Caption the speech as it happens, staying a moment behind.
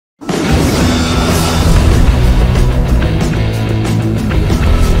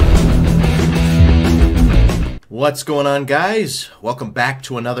What's going on, guys? Welcome back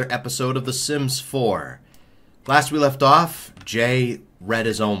to another episode of The Sims 4. Last we left off, Jay read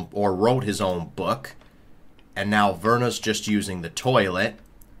his own, or wrote his own book, and now Verna's just using the toilet,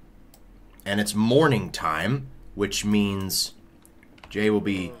 and it's morning time, which means Jay will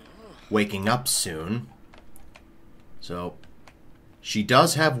be waking up soon. So, she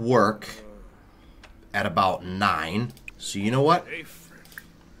does have work at about 9, so you know what?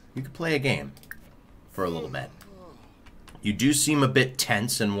 You could play a game for a little bit. You do seem a bit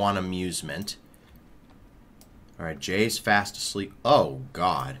tense and want amusement. Alright, Jay's fast asleep. Oh,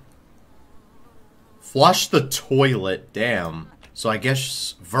 God. Flush the toilet, damn. So I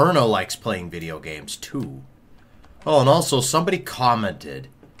guess Verna likes playing video games, too. Oh, and also, somebody commented,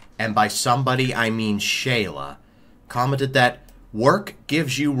 and by somebody I mean Shayla, commented that work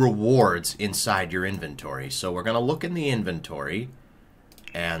gives you rewards inside your inventory. So we're going to look in the inventory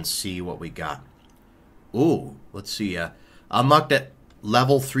and see what we got. Ooh, let's see. Unlocked at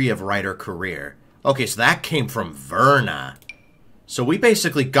level 3 of writer career. Okay, so that came from Verna. So we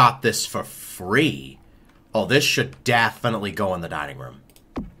basically got this for free. Oh, this should definitely go in the dining room.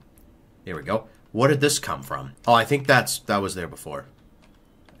 There we go. What did this come from? Oh, I think that was there before.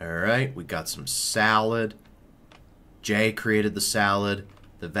 Alright, we got some salad. Jay created the salad.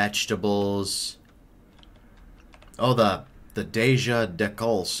 The vegetables. Oh, the Deja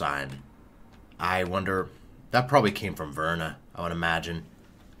Decol sign. I wonder... That probably came from Verna, I would imagine.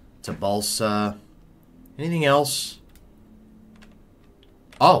 Tabalsa. Anything else?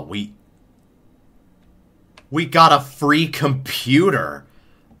 Oh, we got a free computer.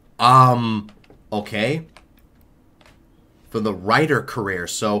 Okay. For the writer career.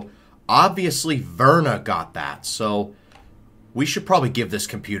 So, obviously Verna got that. So, we should probably give this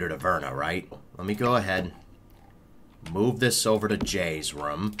computer to Verna, right? Let me go ahead. Move this over to Jay's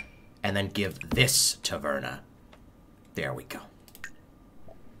room. And then give this to Verna. There we go.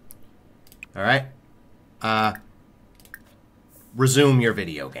 Alright. Resume your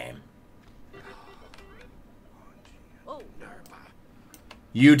video game.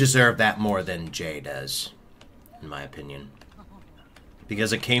 You deserve that more than Jay does, in my opinion.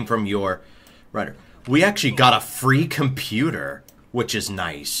 Because it came from your writer. We actually got a free computer, which is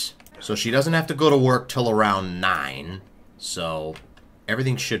nice. So she doesn't have to go to work till around 9. So...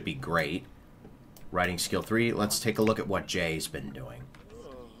 everything should be great. Writing skill 3. Let's take a look at what Jay's been doing.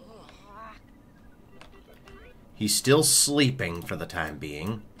 He's still sleeping for the time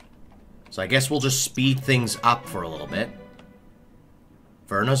being. So I guess we'll just speed things up for a little bit.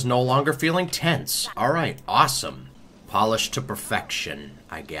 Verna's no longer feeling tense. Alright, awesome. Polished to perfection,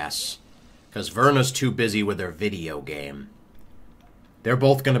 I guess. Because Verna's too busy with her video game. They're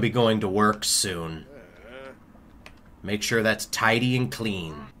both going to be going to work soon. Make sure that's tidy and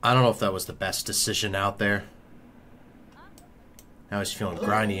clean. I don't know if that was the best decision out there. Now he's feeling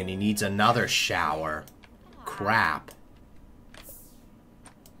grimy and he needs another shower. Crap.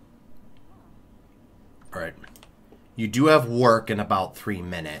 Alright. You do have work in about 3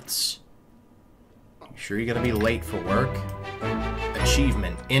 minutes. You sure you're gonna be late for work?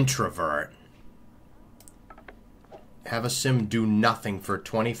 Achievement, introvert. Have a sim do nothing for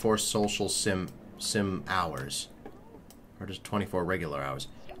 24 social sim hours. Or just 24 regular hours.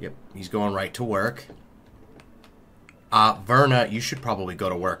 Yep, he's going right to work. Verna, you should probably go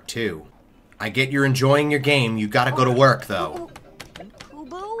to work too. I get you're enjoying your game. You gotta go to work though.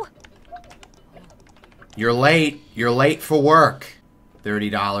 You're late. You're late for work.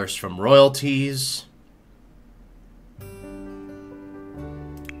 $30 from royalties.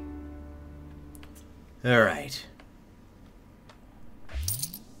 Alright.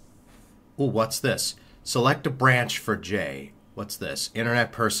 Ooh, what's this? Select a branch for Jay. What's this?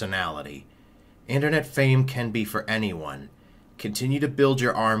 Internet personality. Internet fame can be for anyone. Continue to build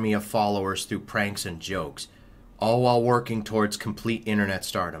your army of followers through pranks and jokes, all while working towards complete internet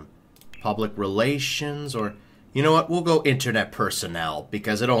stardom. Public relations, or... You know what? We'll go internet personnel,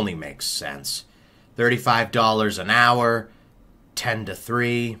 because it only makes sense. $35 an hour, 10 to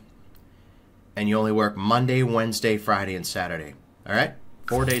 3, and you only work Monday, Wednesday, Friday, and Saturday. Alright?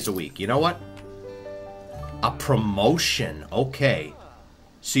 4 days a week. You know what? A promotion. Okay.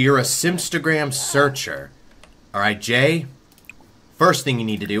 So you're a Simstagram searcher. Alright, Jay? First thing you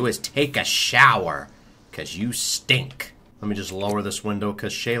need to do is take a shower. Because you stink. Let me just lower this window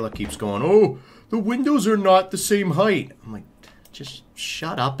because Shayla keeps going, oh, the windows are not the same height. I'm like, just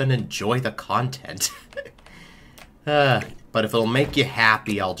shut up and enjoy the content. But if it'll make you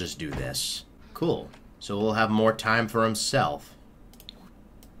happy, I'll just do this. Cool. So we'll have more time for himself.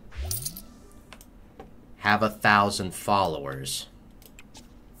 Have 1,000 followers.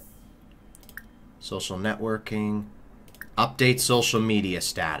 So Social networking. Update social media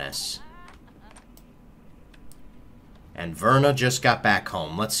status. And Verna just got back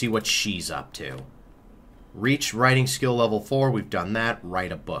home. Let's see what she's up to. Reach writing skill level 4. We've done that.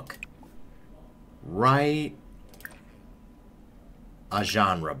 Write a book. Write a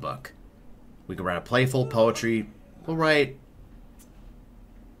genre book. We can write a playful poetry. We'll write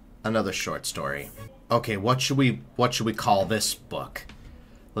another short story. Okay, what should we call this book?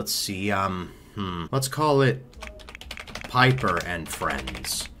 Let's see. Let's call it Piper and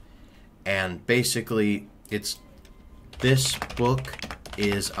Friends. And basically, this book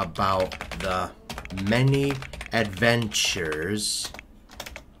is about the many adventures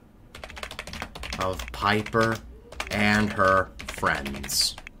of Piper and her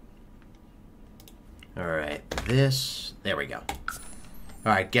friends. Alright, there we go.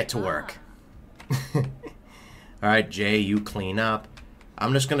 Alright, get to work. Alright, Jay, you clean up.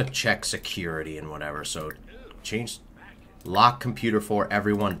 I'm just gonna check security and whatever, so change lock computer for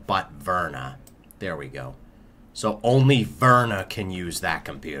everyone but Verna. There we go. So only Verna can use that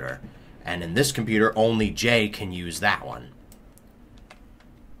computer. And in this computer, only Jay can use that one.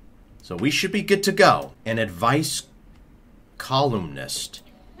 So we should be good to go. An advice columnist.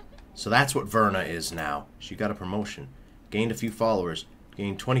 So that's what Verna is now. She got a promotion. Gained a few followers.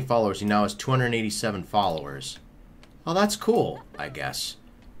 Gained 20 followers. He now has 287 followers. Oh, that's cool, I guess.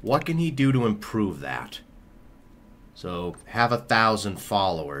 What can he do to improve that? So, have 1,000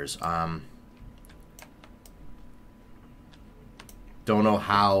 followers. Don't know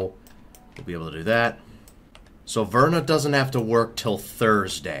how we'll be able to do that. So, Verna doesn't have to work till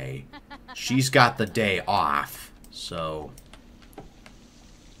Thursday. She's got the day off. So,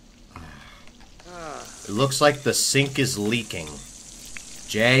 it looks like the sink is leaking.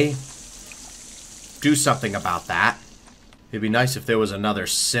 Jay, do something about that. It'd be nice if there was another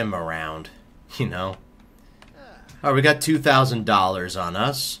sim around, you know. Alright, we got $2,000 on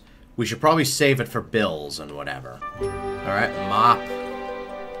us. We should probably save it for bills and whatever. Alright,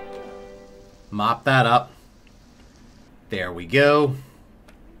 mop that up. There we go.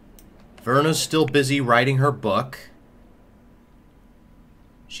 Verna's still busy writing her book.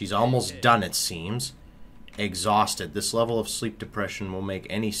 She's almost done, it seems. Exhausted. This level of sleep depression will make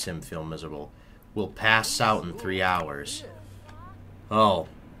any sim feel miserable. We'll pass out in 3 hours. Oh,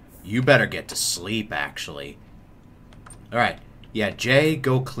 you better get to sleep, actually. Alright, yeah, Jay,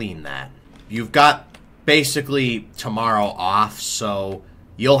 go clean that. You've got basically tomorrow off, so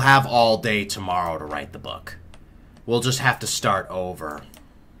you'll have all day tomorrow to write the book. We'll just have to start over.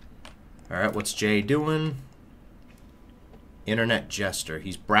 Alright, what's Jay doing? Internet jester.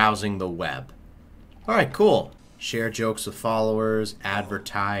 He's browsing the web. Alright, cool. Share jokes with followers,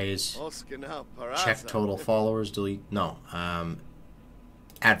 advertise, check total followers, delete, no,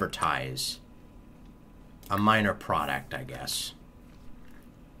 advertise. A minor product, I guess.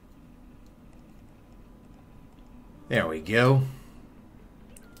 There we go.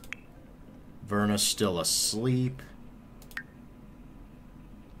 Verna's still asleep.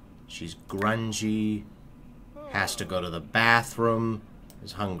 She's grungy. Has to go to the bathroom.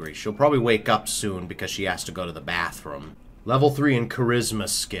 Is hungry. She'll probably wake up soon because she has to go to the bathroom. Level 3 in charisma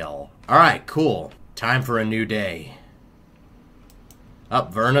skill. Alright, cool. Time for a new day.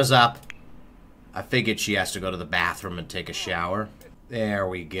 Up, Verna's up. I figured she has to go to the bathroom and take a shower. There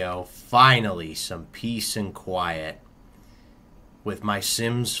we go. Finally, some peace and quiet. With my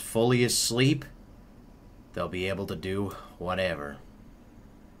Sims fully asleep, they'll be able to do whatever.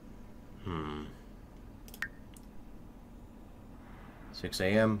 6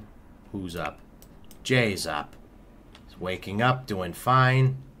 a.m. Who's up? Jay's up. He's waking up, doing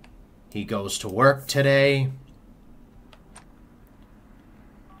fine. He goes to work today.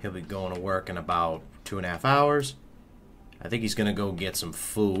 He'll be going to work in about 2.5 hours. I think he's going to go get some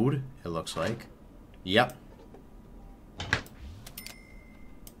food, it looks like. Yep.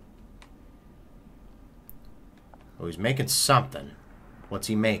 Oh, he's making something. What's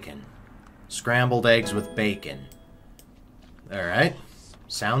he making? Scrambled eggs with bacon. Alright.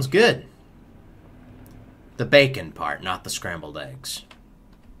 Sounds good. The bacon part, not the scrambled eggs.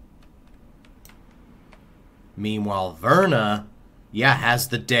 Meanwhile, Verna, yeah, has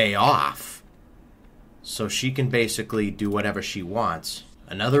the day off. So she can basically do whatever she wants.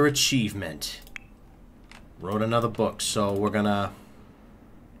 Another achievement. Wrote another book, so we're gonna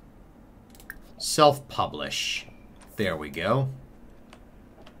self-publish. There we go.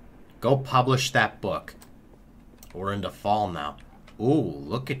 Go publish that book. We're into fall now. Ooh,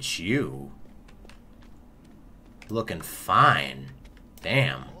 look at you. Looking fine.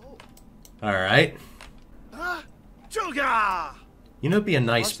 Damn. Alright. You know, it'd be a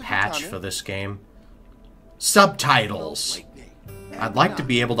nice patch for this game. Subtitles. I'd like to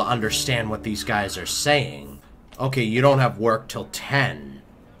be able to understand what these guys are saying. Okay, you don't have work till 10.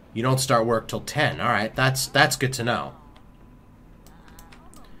 You don't start work till 10. Alright, that's good to know.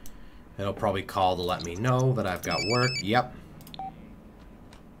 It'll probably call to let me know that I've got work. Yep.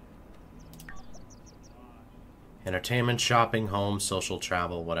 Entertainment, shopping, home, social,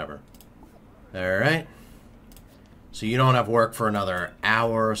 travel, whatever. Alright. So you don't have work for another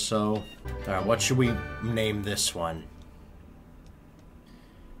hour or so. Alright, what should we name this one?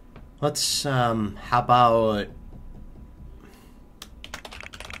 Let's, how about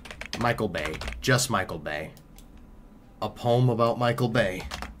Michael Bay. Just Michael Bay. A poem about Michael Bay.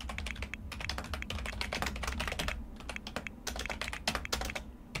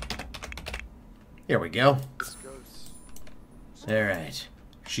 Here we go. Alright.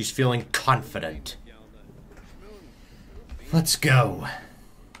 She's feeling confident. Let's go.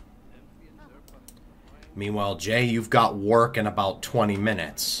 Meanwhile, Jay, you've got work in about 20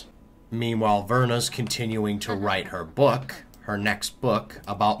 minutes. Meanwhile, Verna's continuing to write her book, her next book,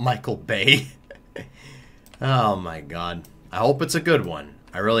 about Michael Bay. Oh my god. I hope it's a good one.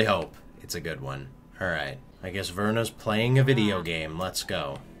 I really hope it's a good one. Alright. I guess Verna's playing a video game. Let's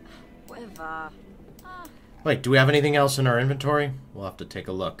go. Wait, do we have anything else in our inventory? We'll have to take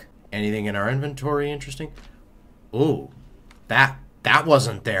a look. Anything in our inventory interesting? Ooh. That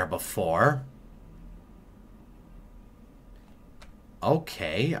wasn't there before.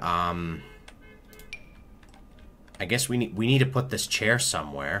 Okay, I guess we need to put this chair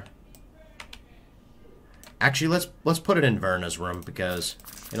somewhere. Actually, let's put it in Verna's room because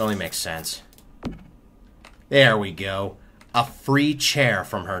it only makes sense. There we go. A free chair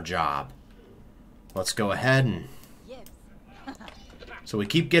from her job. Let's go ahead and... So we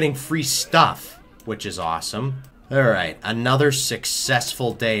keep getting free stuff, which is awesome. Alright, another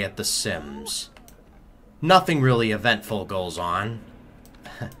successful day at The Sims. Nothing really eventful goes on.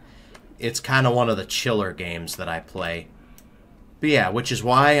 It's kind of one of the chiller games that I play. But yeah, which is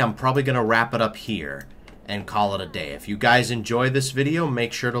why I'm probably going to wrap it up here and call it a day. If you guys enjoyed this video,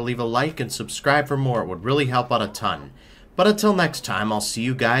 make sure to leave a like and subscribe for more. It would really help out a ton. But until next time, I'll see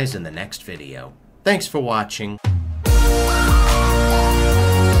you guys in the next video. Thanks for watching.